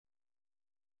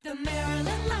The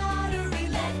Maryland Lottery,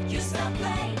 let yourself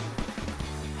play.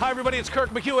 Hi, everybody. It's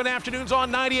Kirk McEwen. Afternoons on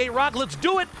 98 Rock. Let's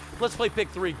do it. Let's play Pick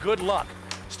 3. Good luck.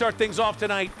 Start things off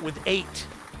tonight with 8.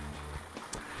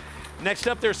 Next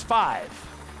up, there's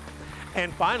 5.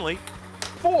 And finally,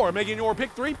 4. Making your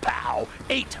Pick 3. Pow!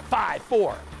 8, 5,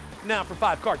 4. Now for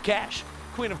 5-card cash.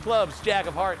 Queen of clubs, Jack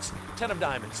of hearts, 10 of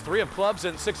diamonds, 3 of clubs,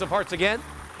 and 6 of hearts again.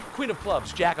 Queen of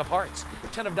clubs, Jack of hearts,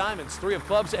 10 of diamonds, 3 of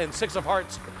clubs, and 6 of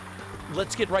hearts.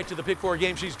 Let's get right to the Pick 4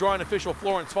 game. She's drawing official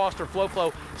Florence Foster,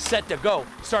 Flo, set to go.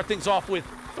 Start things off with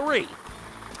 3.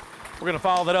 We're going to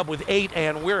follow that up with 8,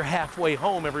 and we're halfway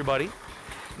home, everybody.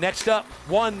 Next up,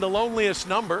 1, the loneliest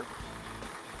number.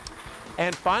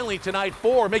 And finally, tonight,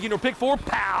 4, making her Pick 4,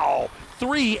 pow!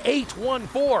 3, 8, 1,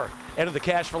 4. Enter the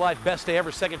Cash for Life Best Day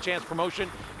Ever Second Chance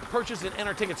promotion. Purchase and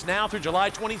enter tickets now through July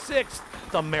 26th.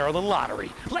 The Maryland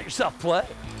Lottery. Let yourself play.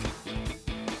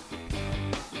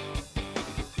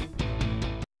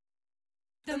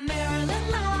 The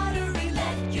Maryland Lottery,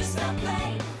 let yourself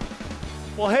play.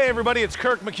 Well, hey, everybody, it's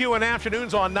Kirk McEwen.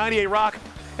 Afternoons on 98 Rock,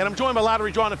 and I'm joined by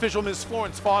lottery drawing official Ms.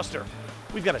 Florence Foster.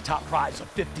 We've got a top prize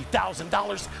of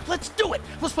 $50,000. Let's do it.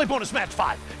 Let's play bonus match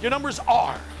 5. Your numbers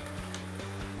are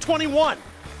 21,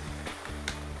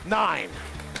 9,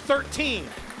 13,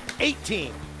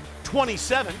 18,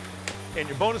 27, and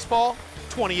your bonus ball,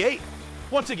 28.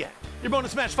 Once again, your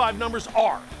bonus match 5 numbers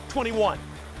are 21,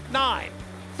 9,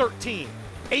 13,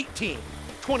 18,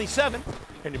 27,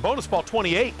 and your bonus ball,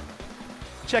 28.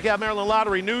 Check out Maryland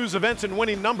Lottery news, events, and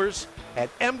winning numbers at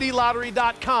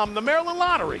mdlottery.com. The Maryland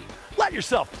Lottery. Let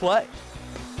yourself play.